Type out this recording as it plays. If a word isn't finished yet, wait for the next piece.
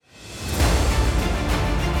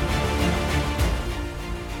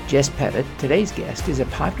Jess Pettit, today's guest, is a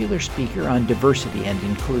popular speaker on diversity and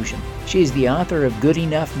inclusion. She is the author of Good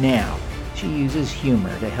Enough Now. She uses humor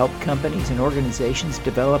to help companies and organizations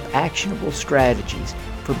develop actionable strategies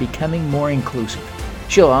for becoming more inclusive.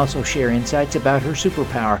 She'll also share insights about her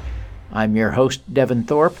superpower. I'm your host, Devin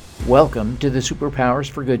Thorpe. Welcome to the Superpowers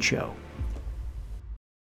for Good show.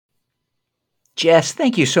 Jess,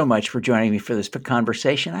 thank you so much for joining me for this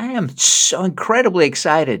conversation. I am so incredibly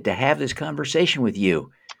excited to have this conversation with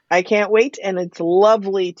you. I can't wait, and it's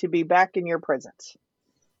lovely to be back in your presence.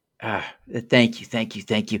 Thank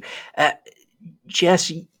you.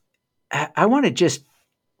 Jess, I want to just,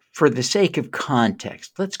 for the sake of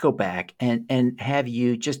context, let's go back and have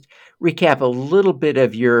you just recap a little bit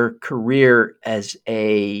of your career as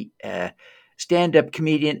a stand-up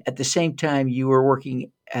comedian. At the same time, you were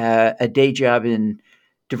working a day job in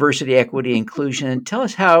diversity, equity, inclusion. And tell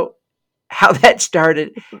us how that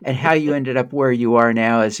started and how you ended up where you are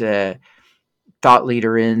now as a thought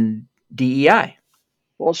leader in DEI.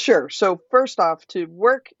 Well, sure. So first off, to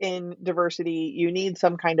work in diversity, you need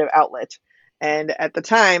some kind of outlet. And at the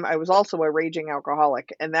time, I was also a raging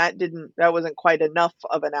alcoholic, and that wasn't quite enough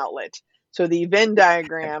of an outlet. So the Venn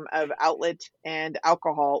diagram of outlet and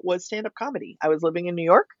alcohol was stand-up comedy. I was living in New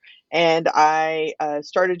York, and I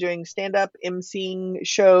started doing stand-up emceeing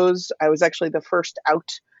shows. I was actually the first out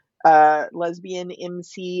lesbian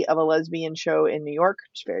MC of a lesbian show in New York,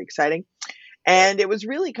 which is very exciting. And it was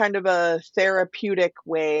really kind of a therapeutic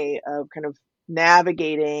way of kind of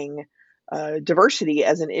navigating diversity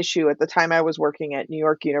as an issue. At the time, I was working at New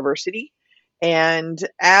York University. And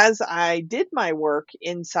as I did my work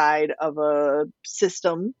inside of a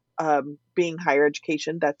system, being higher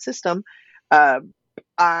education, that system,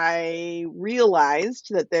 I realized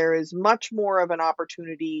that there is much more of an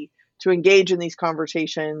opportunity to engage in these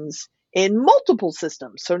conversations in multiple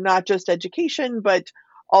systems. So not just education, but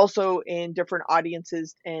also in different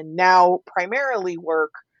audiences, and now primarily work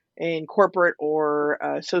in corporate or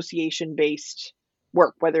association-based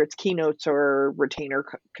work, whether it's keynotes or retainer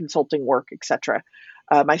consulting work, etc.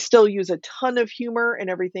 I still use a ton of humor in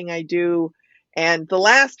everything I do. And the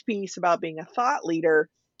last piece about being a thought leader,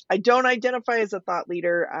 I don't identify as a thought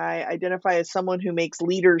leader. I identify as someone who makes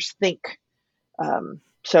leaders think.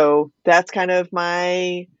 So that's kind of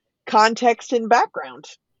my context and background.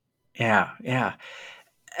 Yeah.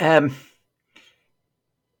 I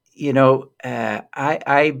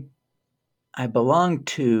belong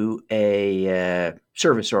to a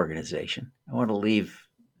service organization. I want to leave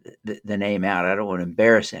the name out. I don't want to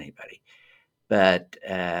embarrass anybody. But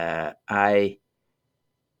I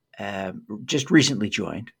just recently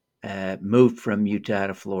joined, moved from Utah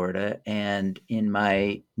to Florida, and in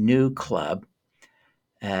my new club,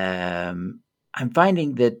 I'm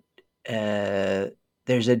finding that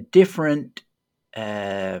there's a different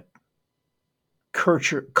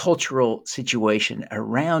cultural situation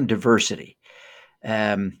around diversity.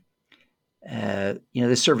 This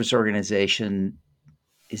service organization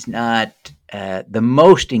is not the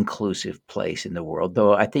most inclusive place in the world,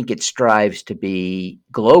 though I think it strives to be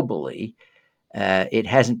globally. It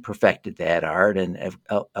hasn't perfected that art, and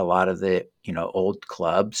a lot of the old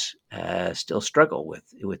clubs still struggle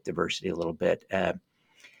with diversity a little bit.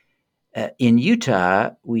 In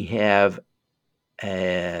Utah, we have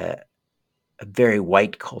a very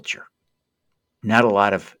white culture, not a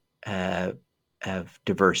lot of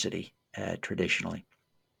diversity traditionally.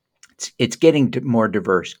 It's getting more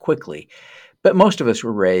diverse quickly, but most of us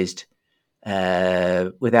were raised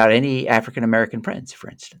without any African American friends, for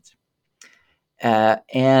instance.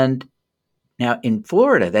 And now in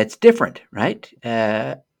Florida, that's different, right?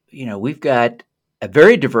 We've got a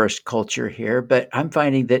very diverse culture here, but I'm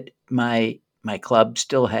finding that my club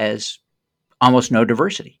still has almost no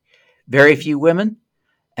diversity, very few women,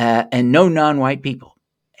 and no non-white people.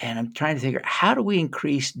 And I'm trying to figure, how do we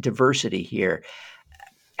increase diversity here?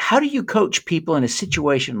 How do you coach people in a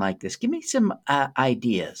situation like this? Give me some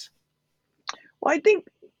ideas. Well, I think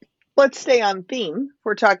let's stay on theme.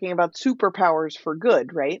 We're talking about superpowers for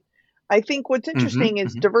good, right? I think what's interesting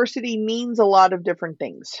is diversity means a lot of different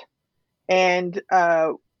things. And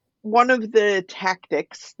one of the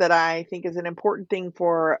tactics that I think is an important thing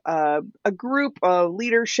for a group of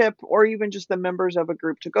leadership or even just the members of a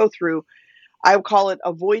group to go through, I would call it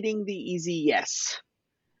avoiding the easy yes.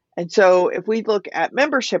 And so if we look at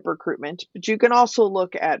membership recruitment, but you can also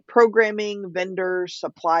look at programming, vendors,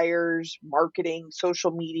 suppliers, marketing,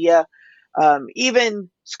 social media,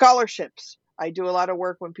 even scholarships. I do a lot of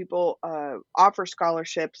work when people offer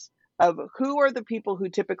scholarships of who are the people who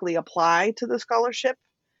typically apply to the scholarship,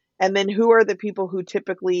 and then who are the people who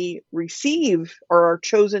typically receive or are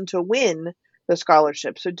chosen to win the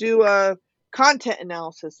scholarship. So do a content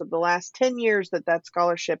analysis of the last 10 years that that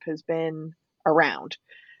scholarship has been around.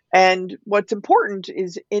 And what's important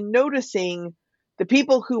is in noticing the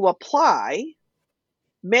people who apply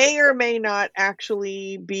may or may not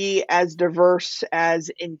actually be as diverse as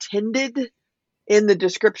intended in the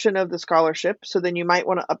description of the scholarship. So then you might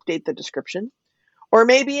want to update the description. Or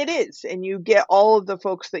maybe it is, and you get all of the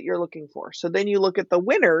folks that you're looking for. So then you look at the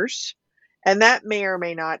winners, and that may or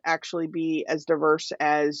may not actually be as diverse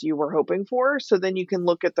as you were hoping for. So then you can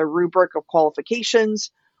look at the rubric of qualifications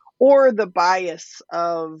or the bias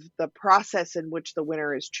of the process in which the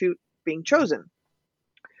winner is being chosen.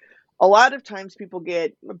 A lot of times people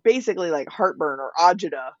get basically like heartburn or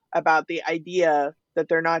agita about the idea that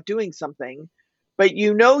they're not doing something, but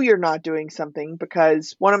you know you're not doing something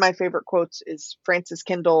because one of my favorite quotes is Francis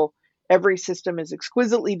Kendall: every system is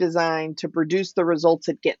exquisitely designed to produce the results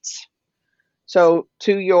it gets. So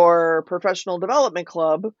to your professional development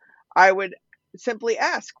club, I would simply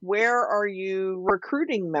ask, where are you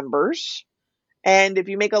recruiting members? And if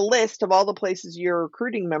you make a list of all the places you're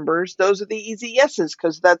recruiting members, those are the easy yeses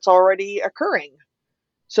because that's already occurring.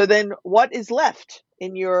 So then what is left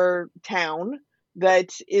in your town that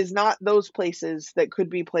is not those places that could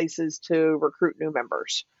be places to recruit new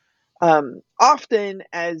members? Often,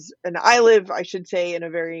 I live, I should say, in a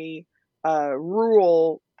very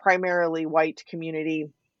rural, primarily white community.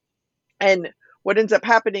 And what ends up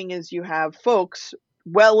happening is you have folks,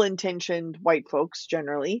 well intentioned white folks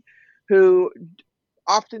generally, who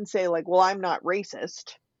often say, like, well, I'm not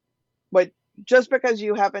racist. But just because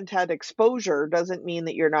you haven't had exposure doesn't mean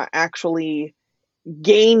that you're not actually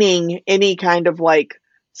gaining any kind of like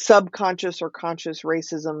subconscious or conscious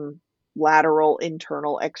racism, lateral,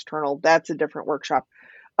 internal, external. That's a different workshop.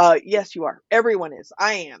 Yes, you are. Everyone is.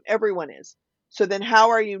 I am. Everyone is. So then how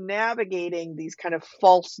are you navigating these kind of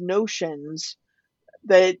false notions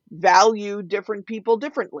that value different people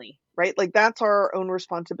differently, right? Like that's our own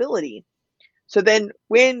responsibility. So then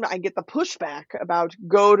when I get the pushback about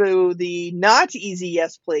go to the not easy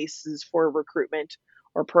yes places for recruitment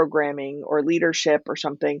or programming or leadership or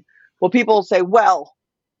something, well, people say, well,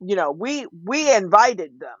 we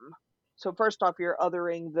invited them. So first off, you're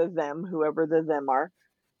othering the them, whoever the them are.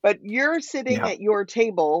 But you're sitting Yeah. at your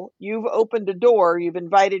table, you've opened a door, you've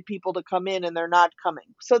invited people to come in and they're not coming.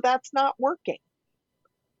 So that's not working.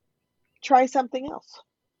 Try something else.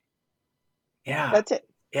 Yeah. That's it.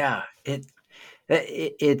 Yeah.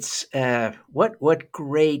 It's what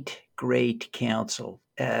great counsel.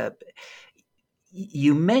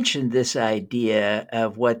 You mentioned this idea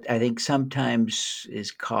of what I think sometimes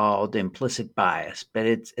is called implicit bias, but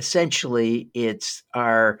it's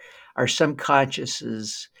our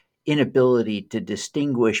subconscious's inability to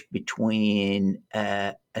distinguish between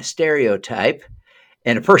a stereotype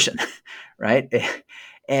and a person, right?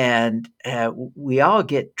 And we all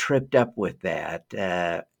get tripped up with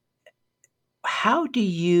that. How do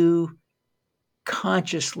you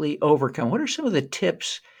consciously overcome? What are some of the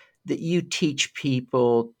tips that you teach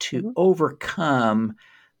people to Mm-hmm. overcome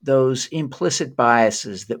those implicit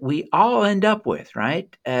biases that we all end up with,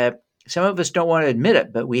 right? Some of us don't want to admit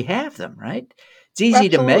it, but we have them, right? It's easy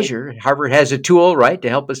to Absolutely. measure. Harvard has a tool, right, to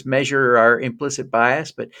help us measure our implicit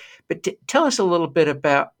bias. But tell us a little bit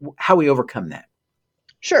about how we overcome that.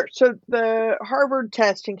 Sure. So the Harvard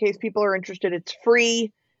test, in case people are interested, it's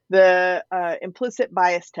free. The implicit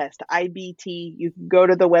bias test, IBT, you can go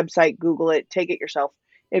to the website, Google it, take it yourself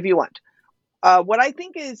if you want. What I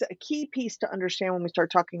think is a key piece to understand when we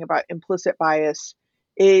start talking about implicit bias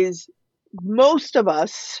is most of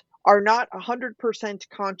us are not 100%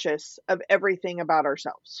 conscious of everything about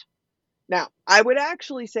ourselves. Now, I would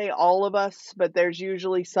actually say all of us, but there's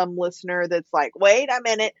usually some listener that's like, wait a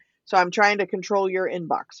minute. So I'm trying to control your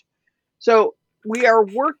inbox. So we are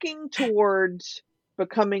working towards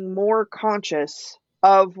becoming more conscious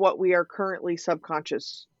of what we are currently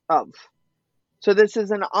subconscious of. So this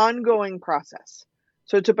is an ongoing process.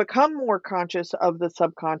 So to become more conscious of the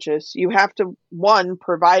subconscious, you have to, one,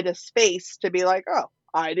 provide a space to be like, oh,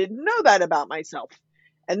 I didn't know that about myself.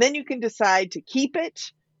 And then you can decide to keep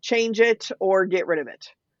it, change it, or get rid of it.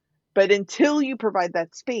 But until you provide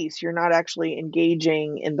that space, you're not actually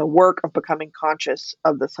engaging in the work of becoming conscious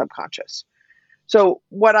of the subconscious. So,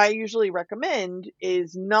 what I usually recommend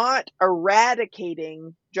is not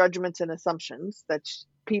eradicating judgments and assumptions. That's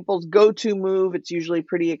people's go to move. It's usually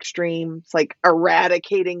pretty extreme. It's like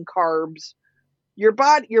eradicating carbs. Your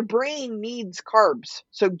brain needs carbs.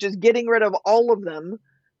 So, just getting rid of all of them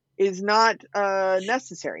is not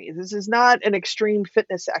necessary. This is not an extreme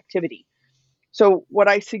fitness activity. So, what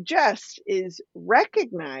I suggest is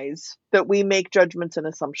recognize that we make judgments and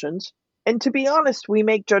assumptions. And to be honest, we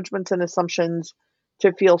make judgments and assumptions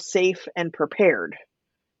to feel safe and prepared.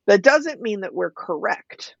 That doesn't mean that we're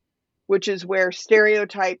correct, which is where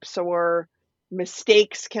stereotypes or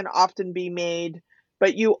mistakes can often be made,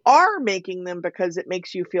 but you are making them because it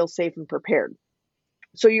makes you feel safe and prepared.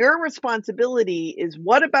 So your responsibility is,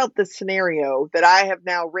 what about the scenario that I have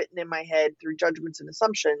now written in my head through judgments and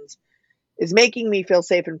assumptions is making me feel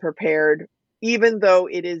safe and prepared, even though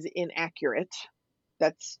it is inaccurate?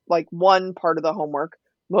 That's like one part of the homework.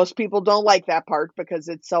 Most people don't like that part because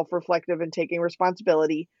it's self-reflective and taking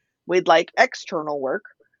responsibility. We'd like external work.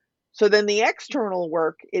 So then the external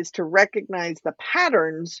work is to recognize the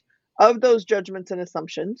patterns of those judgments and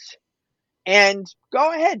assumptions and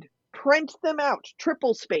go ahead, print them out,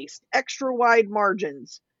 triple spaced, extra wide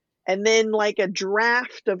margins. And then, like a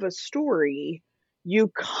draft of a story, you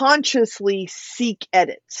consciously seek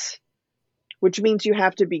edits, which means you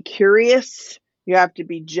have to be curious, you have to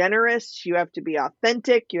be generous, you have to be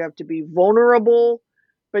authentic, you have to be vulnerable,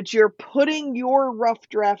 but you're putting your rough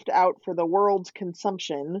draft out for the world's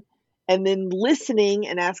consumption and then listening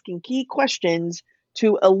and asking key questions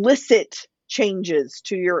to elicit changes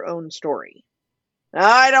to your own story.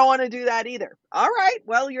 I don't want to do that either. All right,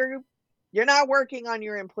 well, you're not working on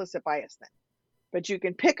your implicit bias then. But you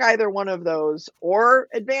can pick either one of those, or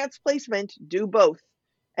advanced placement, do both.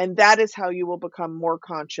 And that is how you will become more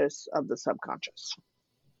conscious of the subconscious.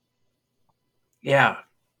 Yeah,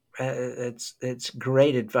 it's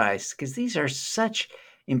great advice because these are such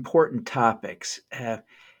important topics.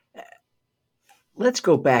 Let's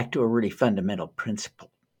go back to a really fundamental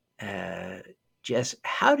principle. Uh, Jess,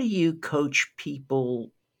 how do you coach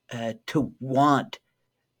people to want,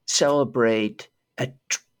 celebrate,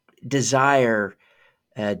 desire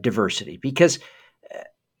diversity? Because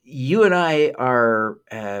you and I are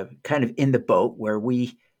kind of in the boat where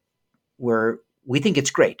we think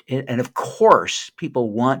it's great, and of course,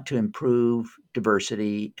 people want to improve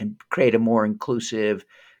diversity and create a more inclusive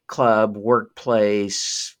club,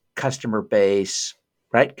 workplace, customer base,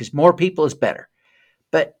 right? Because more people is better.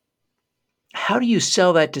 But how do you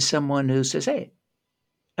sell that to someone who says, "Hey,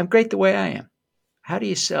 I'm great the way I am"? How do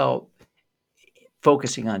you sell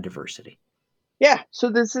focusing on diversity? Yeah, so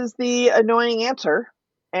this is the annoying answer,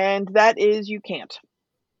 and that is you can't.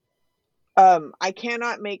 I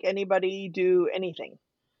cannot make anybody do anything.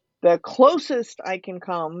 The closest I can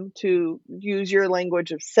come to use your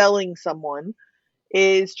language of selling someone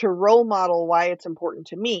is to role model why it's important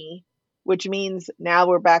to me, which means now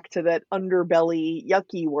we're back to that underbelly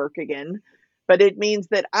yucky work again. But it means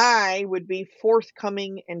that I would be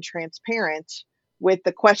forthcoming and transparent with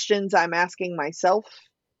the questions I'm asking myself,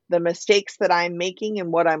 the mistakes that I'm making,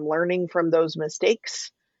 and what I'm learning from those mistakes.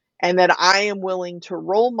 And that I am willing to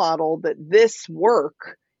role model that this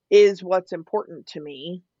work is what's important to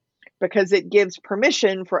me, because it gives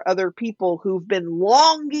permission for other people who've been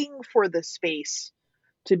longing for the space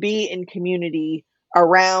to be in community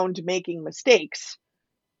around making mistakes,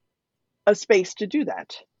 a space to do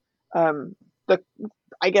that. Um, the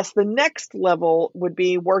I guess the next level would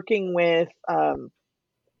be working with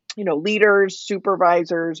leaders,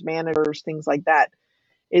 supervisors, managers, things like that,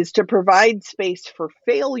 is to provide space for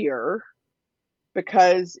failure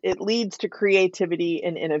because it leads to creativity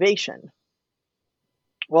and innovation.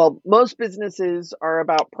 Well, most businesses are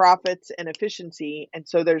about profits and efficiency, and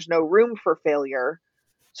so there's no room for failure.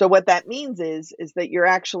 So what that means is that you're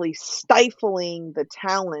actually stifling the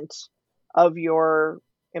talent of your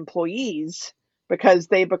employees because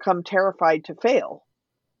they become terrified to fail.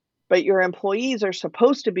 But your employees are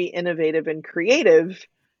supposed to be innovative and creative,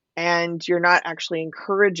 and you're not actually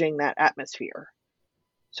encouraging that atmosphere.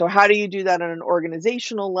 So how do you do that on an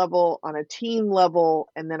organizational level, on a team level,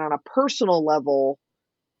 and then on a personal level?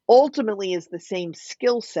 Ultimately is the same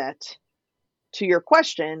skill set to your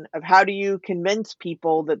question of how do you convince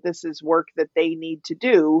people that this is work that they need to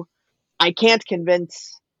do. I can't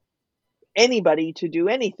convince anybody to do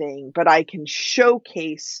anything, but I can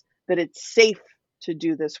showcase that it's safe to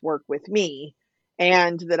do this work with me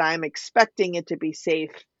and that I'm expecting it to be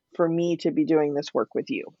safe for me to be doing this work with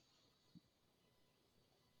you.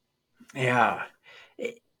 Yeah,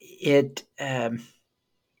 it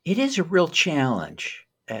it is a real challenge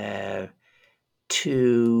to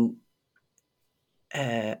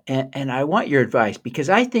and I want your advice because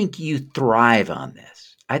I think you thrive on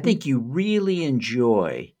this. I think you really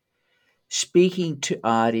enjoy speaking to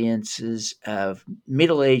audiences of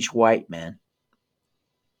middle-aged white men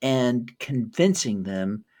and convincing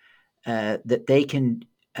them that they can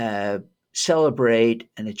uh, celebrate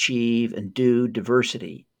and achieve and do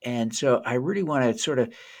diversity. And so I really want to sort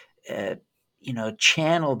of, uh,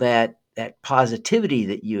 channel that that positivity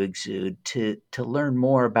that you exude to learn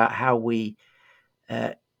more about how we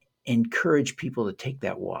uh, encourage people to take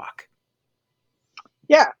that walk.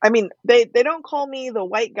 Yeah, I mean, they don't call me the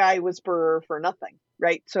white guy whisperer for nothing,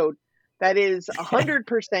 right? So that is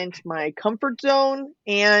 100% my comfort zone,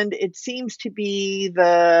 and it seems to be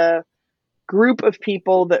the group of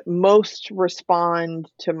people that most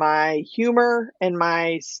respond to my humor and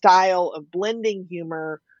my style of blending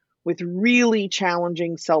humor with really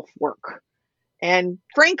challenging self-work. And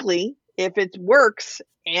frankly, if it works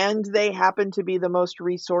and they happen to be the most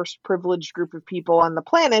resource privileged group of people on the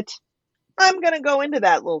planet, I'm going to go into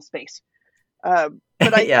that little space.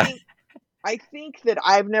 But Yeah. I think that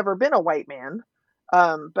I've never been a white man.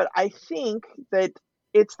 But I think that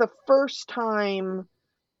it's the first time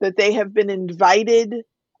that they have been invited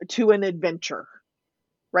to an adventure,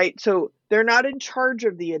 right? So they're not in charge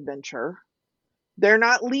of the adventure. They're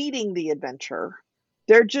not leading the adventure.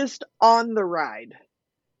 They're just on the ride.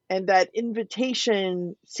 And that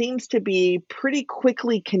invitation seems to be pretty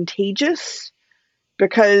quickly contagious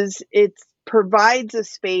because it provides a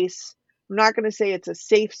space. I'm not going to say it's a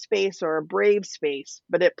safe space or a brave space,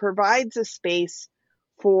 but it provides a space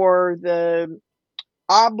for the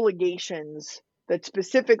obligations that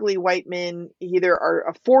specifically white men either are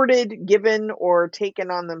afforded, given, or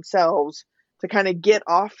taken on themselves to kind of get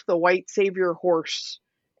off the white savior horse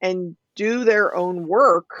and do their own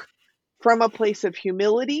work from a place of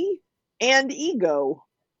humility and ego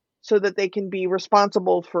so that they can be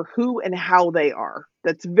responsible for who and how they are.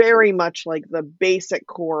 That's very much like the basic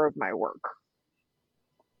core of my work.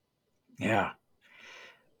 Yeah.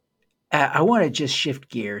 I want to just shift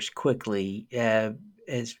gears quickly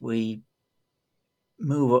as we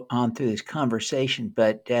move on through this conversation,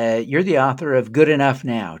 but you're the author of Good Enough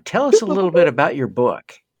Now. Tell us a little bit about your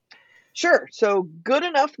book. Sure. So, good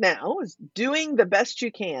enough now is doing the best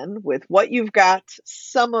you can with what you've got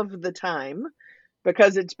some of the time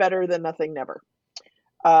because it's better than nothing never.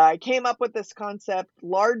 I came up with this concept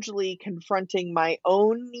largely confronting my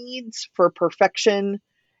own needs for perfection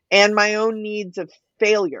and my own needs of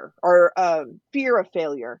failure or fear of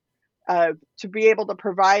failure to be able to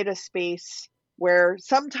provide a space where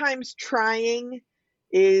sometimes trying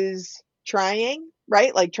is trying,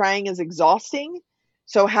 right? Like trying is exhausting.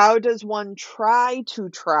 So, how does one try to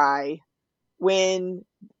try when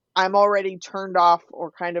I'm already turned off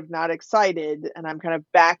or kind of not excited and I'm kind of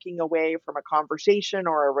backing away from a conversation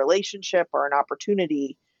or a relationship or an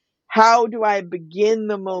opportunity? How do I begin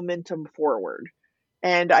the momentum forward?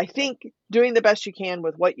 And I think doing the best you can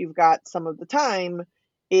with what you've got some of the time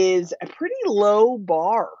is a pretty low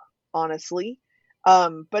bar, honestly.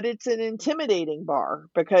 But it's an intimidating bar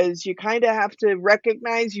because you kind of have to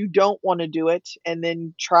recognize you don't want to do it and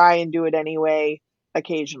then try and do it anyway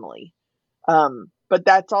occasionally. But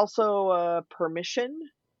that's also a permission.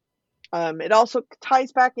 It also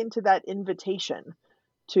ties back into that invitation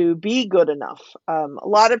to be good enough. A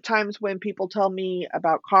lot of times when people tell me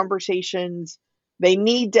about conversations they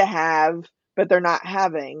need to have, but they're not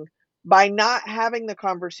having, by not having the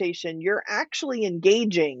conversation, you're actually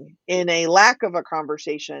engaging in a lack of a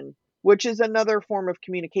conversation, which is another form of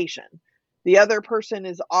communication. The other person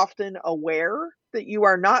is often aware that you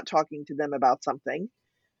are not talking to them about something.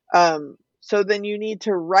 So then you need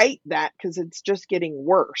to write that because it's just getting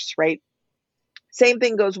worse, right? Same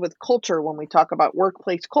thing goes with culture when we talk about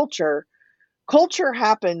workplace culture. Culture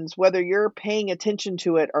happens whether you're paying attention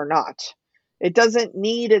to it or not. It doesn't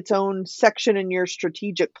need its own section in your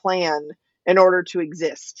strategic plan in order to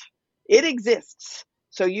exist. It exists.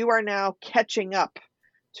 So you are now catching up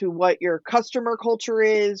to what your customer culture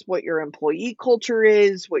is, what your employee culture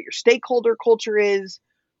is, what your stakeholder culture is,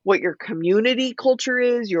 what your community culture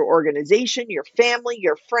is, your organization, your family,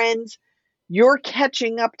 your friends. You're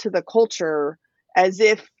catching up to the culture as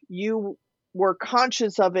if you were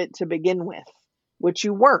conscious of it to begin with, which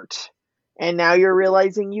you weren't. And now you're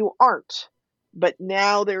realizing you aren't. But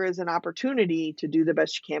now there is an opportunity to do the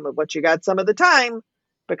best you can with what you got some of the time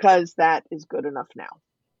because that is good enough now.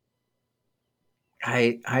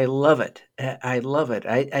 I love it. I love it.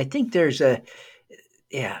 I think there's a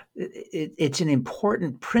yeah. It's an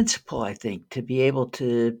important principle. I think to be able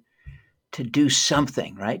to do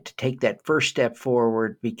something, right? To take that first step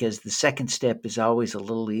forward because the second step is always a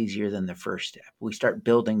little easier than the first step. We start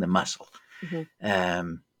building the muscle. Mhm.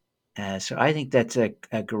 Um, so I think that's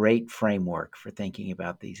a great framework for thinking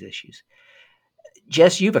about these issues.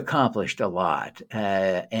 Jess, you've accomplished a lot,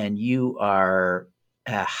 and you are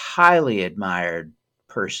a highly admired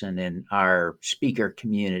person in our speaker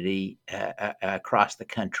community across the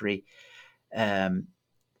country. Um,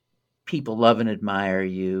 People love and admire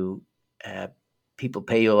you. Uh, people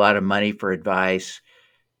pay you a lot of money for advice.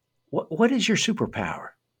 What is your superpower?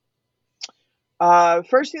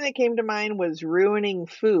 First thing that came to mind was ruining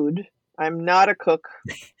food. I'm not a cook.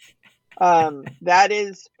 That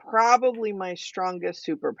is probably my strongest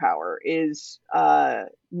superpower, is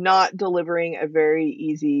not delivering a very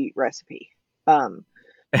easy recipe. Um,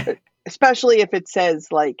 Especially if it says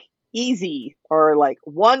like easy or like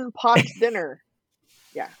one pot dinner.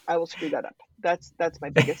 Yeah, I will screw that up. That's my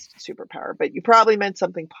biggest superpower. But you probably meant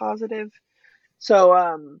something positive. So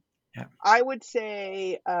Yeah. I would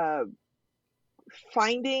say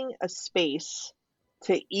finding a space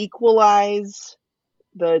to equalize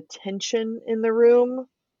the tension in the room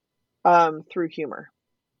through humor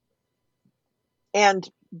and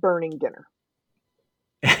burning dinner.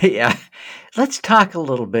 Yeah. Let's talk a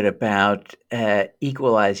little bit about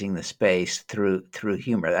equalizing the space through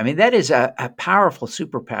humor. I mean, that is a powerful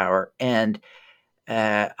superpower, and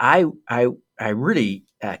I really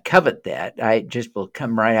covet that. I just will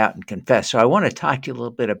come right out and confess. So I want to talk to you a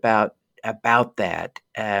little bit about that.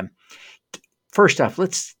 First off,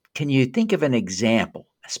 can you think of an example,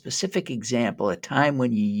 a specific example, a time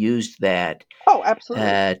when you used that Oh,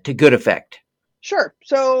 absolutely. to good effect? Sure.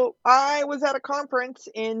 So I was at a conference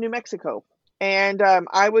in New Mexico, and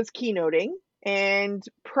I was keynoting. And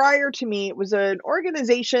prior to me, it was an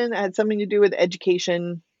organization that had something to do with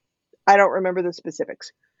education. I don't remember the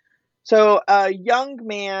specifics. So a young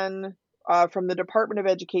man from the Department of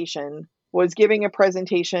Education was giving a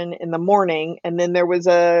presentation in the morning, and then there was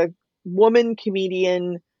a woman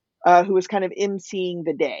comedian who was kind of emceeing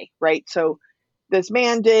the day, right? So this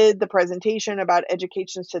man did the presentation about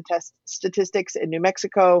education statistics in New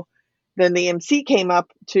Mexico. Then the MC came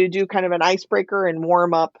up to do kind of an icebreaker and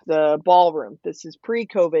warm up the ballroom. This is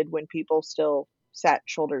pre-COVID, when people still sat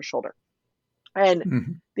shoulder to shoulder. And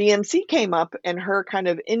Mhm. the MC came up, and her kind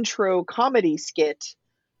of intro comedy skit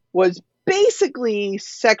was basically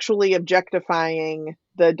sexually objectifying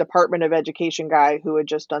the Department of Education guy who had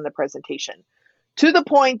just done the presentation, to the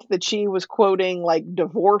point that she was quoting like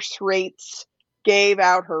divorce rates, gave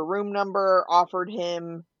out her room number, offered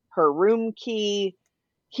him her room key.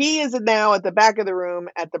 He is now at the back of the room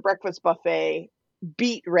at the breakfast buffet,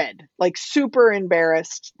 beet red, like super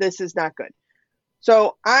embarrassed. This is not good.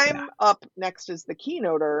 So Yeah. I'm up next as the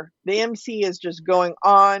keynoter. The MC is just going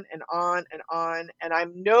on and on and on, and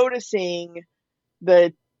I'm noticing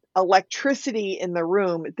the electricity in the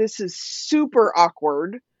room. This is super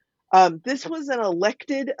awkward. This was an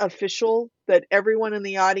elected official that everyone in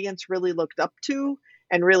the audience really looked up to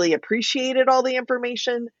and really appreciated all the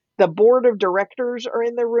information. The board of directors are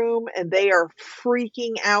in the room, and they are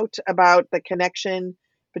freaking out about the connection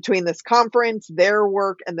between this conference, their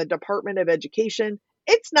work, and the Department of Education.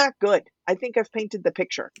 It's not good. I think I've painted the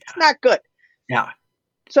picture. It's not good. Yeah.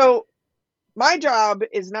 So my job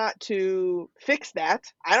is not to fix that.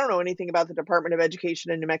 I don't know anything about the Department of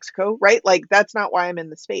Education in New Mexico, right? Like, that's not why I'm in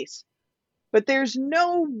the space. But there's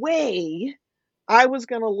no way I was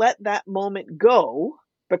going to let that moment go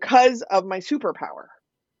because of my superpower.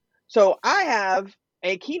 So I have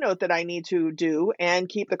a keynote that I need to do and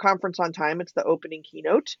keep the conference on time. It's the opening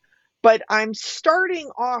keynote. But I'm starting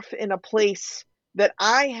off in a place that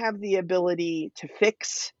I have the ability to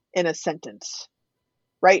fix in a sentence,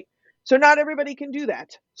 right? So not everybody can do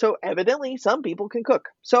that. So evidently some people can cook.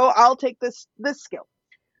 So I'll take this skill.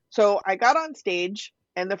 So I got on stage,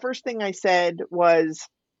 and the first thing I said was,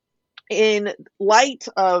 in light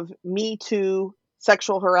of Me Too,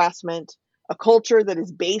 sexual harassment, a culture that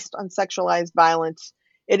is based on sexualized violence,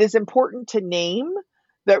 it is important to name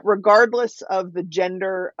that regardless of the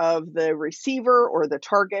gender of the receiver or the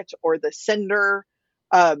target or the sender,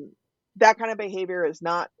 um, that kind of behavior is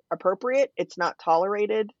not appropriate. It's not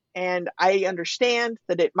tolerated. And I understand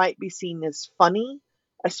that it might be seen as funny,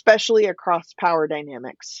 especially across power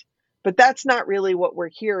dynamics. But that's not really what we're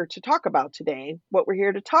here to talk about today. What we're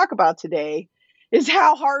here to talk about today is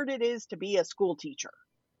how hard it is to be a school teacher,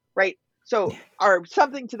 right? So, or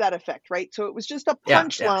something to that effect, right? So it was just a Yeah. Yeah.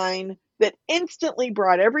 punchline that instantly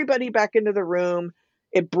brought everybody back into the room.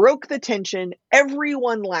 It broke the tension.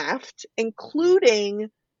 Everyone laughed,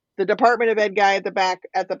 including the Department of Ed guy at the back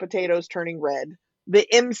at the potatoes turning red. The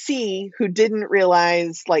MC who didn't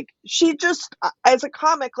realize, like, she just, as a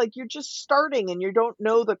comic, like, you're just starting and you don't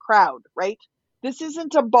know the crowd, right? This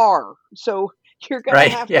isn't a bar. So you're going to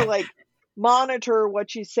Right. have to, Yeah. like, monitor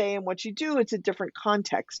what you say and what you do. It's a different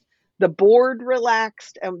context. The board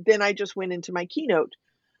relaxed, and then I just went into my keynote.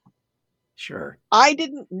 Sure. I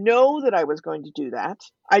didn't know that I was going to do that.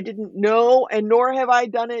 I didn't know, and nor have I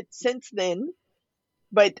done it since then.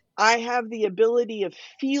 but I have the ability of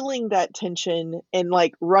feeling that tension and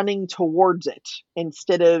like running towards it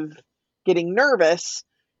instead of getting nervous,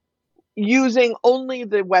 using only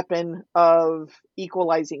the weapon of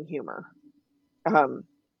equalizing humor. Um,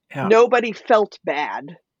 Yeah. Nobody felt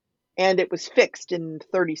bad, and it was fixed in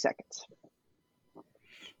 30 seconds.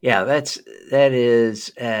 Yeah, that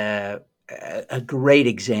is a great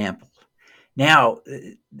example. Now,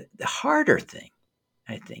 the harder thing,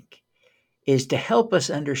 I think, is to help us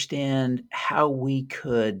understand how we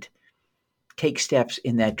could take steps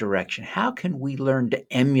in that direction. How can we learn to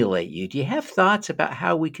emulate you? Do you have thoughts about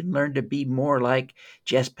how we can learn to be more like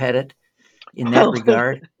Jess Pettit in that Well,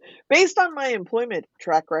 regard? based on my employment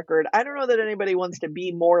track record, I don't know that anybody wants to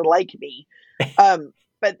be more like me.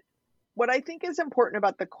 But what I think is important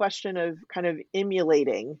about the question of kind of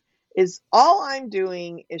emulating is all I'm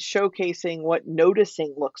doing is showcasing what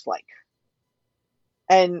noticing looks like.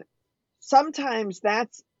 And sometimes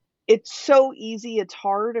it's so easy, it's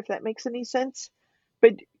hard, if that makes any sense.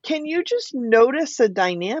 But can you just notice a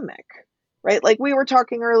dynamic, right? Like we were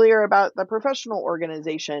talking earlier about the professional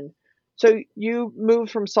organization. So you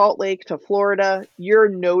moved from Salt Lake to Florida, you're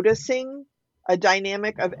noticing a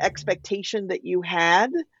dynamic of expectation that you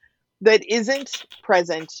had that isn't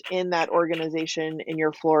present in that organization in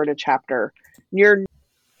your Florida chapter. You're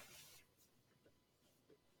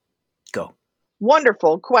Go.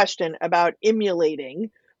 Wonderful question about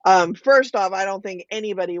emulating. First off, I don't think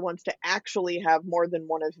anybody wants to actually have more than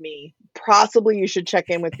one of me. Possibly you should check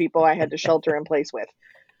in with people I had to shelter in place with.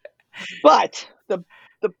 But the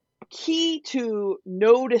key to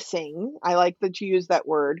noticing, I like that you use that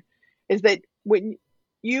word, is that when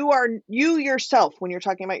you yourself, when you're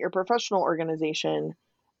talking about your professional organization,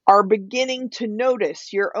 are beginning to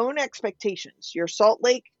notice your own expectations. Your Salt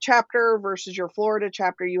Lake chapter versus your Florida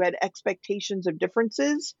chapter, you had expectations of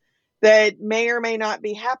differences that may or may not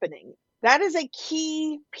be happening. That is a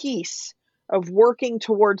key piece of working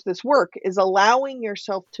towards this work, is allowing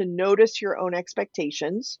yourself to notice your own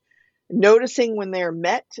expectations, noticing when they're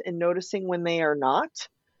met and noticing when they are not,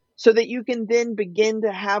 so that you can then begin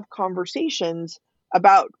to have conversations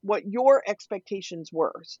about what your expectations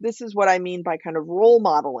were. So this is what I mean by kind of role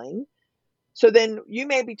modeling. So then you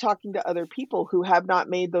may be talking to other people who have not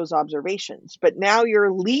made those observations, but now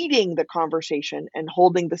you're leading the conversation and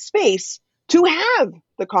holding the space to have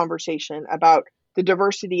the conversation about the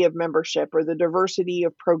diversity of membership or the diversity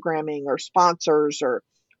of programming or sponsors or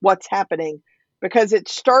what's happening, because it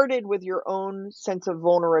started with your own sense of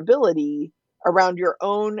vulnerability around your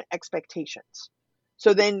own expectations.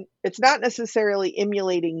 So then it's not necessarily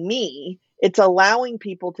emulating me, it's allowing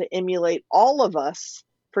people to emulate all of us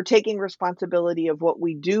for taking responsibility of what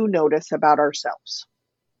we do notice about ourselves.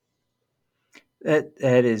 That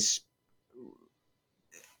is,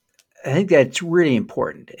 I think that's really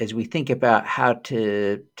important as we think about how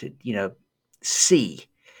to see.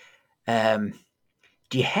 Um,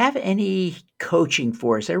 do you have any coaching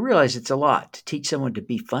for us? I realize it's a lot to teach someone to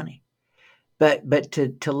be funny, but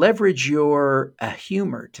to leverage your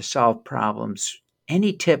humor to solve problems.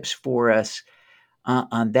 Any tips for us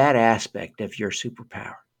on that aspect of your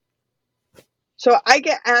superpower? So I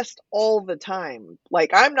get asked all the time,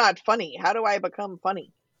 like, I'm not funny. How do I become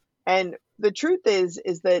funny? And the truth is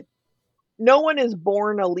that no one is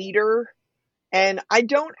born a leader. And I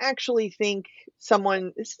don't actually think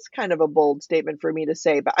someone, this is kind of a bold statement for me to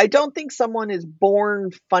say, but I don't think someone is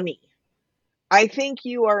born funny. I think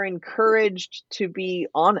you are encouraged to be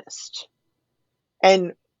honest.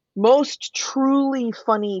 And most truly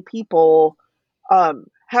funny people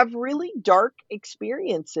have really dark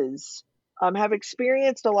experiences, have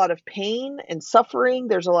experienced a lot of pain and suffering.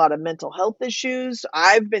 There's a lot of mental health issues.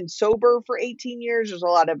 I've been sober for 18 years. There's a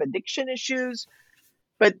lot of addiction issues.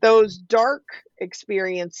 But those dark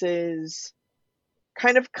experiences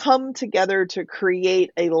kind of come together to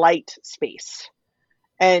create a light space.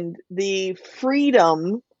 And the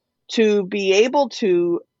freedom to be able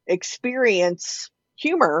to experience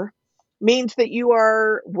humor means that you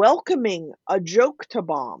are welcoming a joke to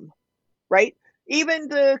bomb, right? Even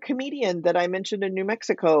the comedian that I mentioned in New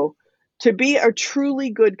Mexico, to be a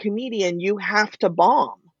truly good comedian, you have to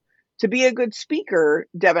bomb. To be a good speaker,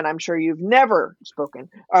 Devin, I'm sure you've never spoken,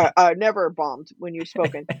 never bombed when you've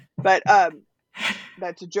spoken, but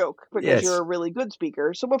that's a joke because you're Yes. a really good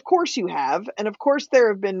speaker. So of course you have, and of course there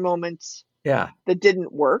have been moments Yeah. that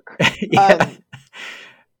didn't work, Yeah.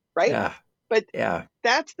 right? Yeah. But Yeah.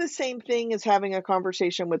 that's the same thing as having a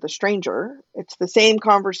conversation with a stranger. It's the same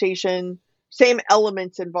conversation, same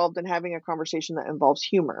elements involved in having a conversation that involves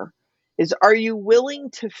humor. Is, are you willing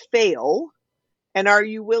to fail, and are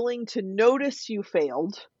you willing to notice you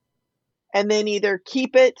failed and then either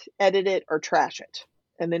keep it, edit it, or trash it,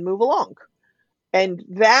 and then move along. And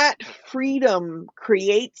that freedom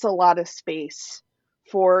creates a lot of space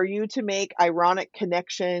for you to make ironic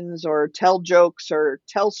connections or tell jokes or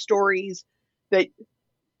tell stories that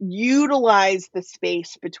utilize the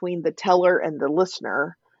space between the teller and the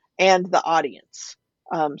listener and the audience.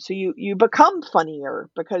 So you become funnier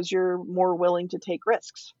because you're more willing to take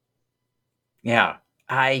risks. Yeah,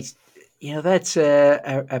 that's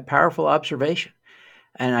a powerful observation.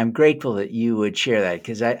 And I'm grateful that you would share that,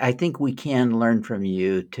 because I think we can learn from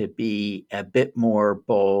you to be a bit more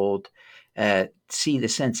bold, see the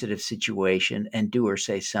sensitive situation, and do or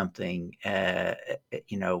say something,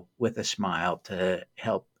 with a smile to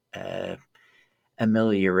help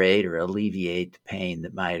ameliorate or alleviate the pain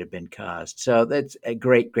that might have been caused. So that's a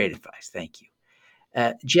great advice. Thank you.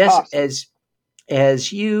 Jess, Awesome.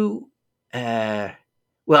 as you, I'm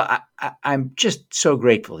just so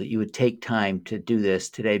grateful that you would take time to do this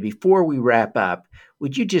today. Before we wrap up,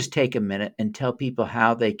 would you just take a minute and tell people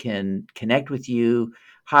how they can connect with you,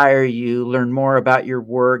 hire you, learn more about your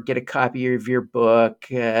work, get a copy of your book,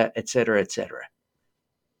 et cetera, et cetera?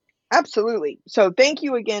 Absolutely. So thank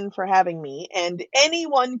you again for having me. And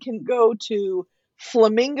anyone can go to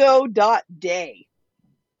flamingo.day.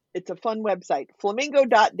 It's a fun website,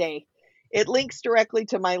 flamingo.day. It links directly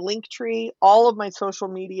to my Linktree, all of my social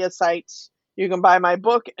media sites. You can buy my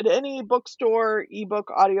book at any bookstore, ebook,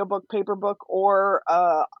 audiobook, paper book, or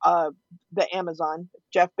the Amazon.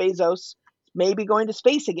 Jeff Bezos may be going to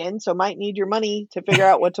space again, so might need your money to figure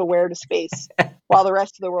out what to wear to space while the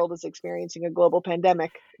rest of the world is experiencing a global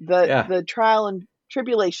pandemic. The trial and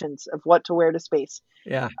tribulations of what to wear to space.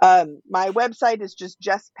 Yeah. My website is just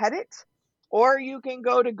Jess Pettit, or you can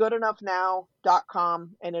go to goodenoughnow.com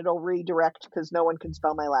and it'll redirect because no one can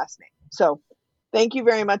spell my last name. So thank you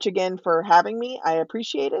very much again for having me. I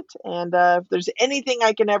appreciate it. And if there's anything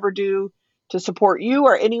I can ever do to support you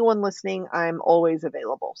or anyone listening, I'm always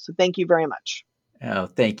available. So thank you very much. Oh,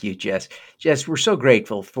 thank you, Jess. Jess, we're so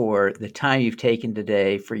grateful for the time you've taken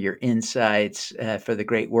today, for your insights, for the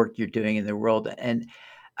great work you're doing in the world. And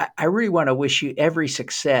I really want to wish you every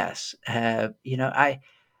success.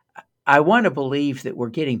 I want to believe that we're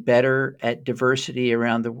getting better at diversity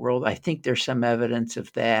around the world. I think there's some evidence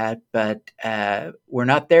of that, but we're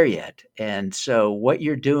not there yet. And so what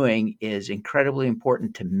you're doing is incredibly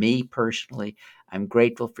important to me personally. I'm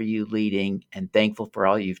grateful for you leading and thankful for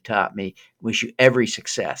all you've taught me. Wish you every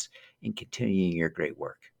success in continuing your great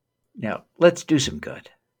work. Now, let's do some good.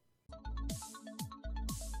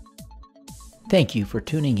 Thank you for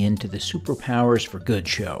tuning in to the Superpowers for Good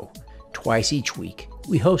show. Twice each week,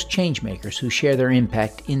 we host changemakers who share their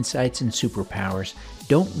impact, insights, and superpowers.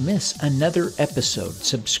 Don't miss another episode.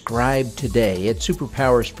 Subscribe today at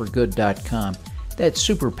superpowersforgood.com. That's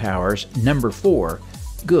superpowers, 4,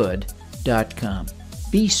 good.com.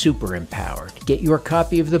 Be super empowered. Get your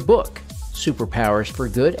copy of the book, Superpowers for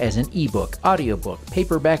Good, as an ebook, audiobook,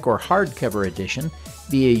 paperback, or hardcover edition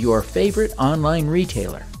via your favorite online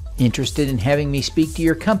retailer. Interested in having me speak to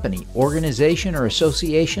your company, organization, or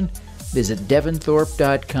association? Visit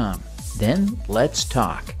devonthorpe.com. Then let's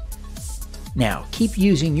talk. Now, keep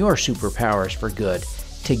using your superpowers for good.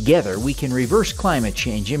 Together, we can reverse climate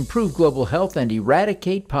change, improve global health, and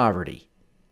eradicate poverty.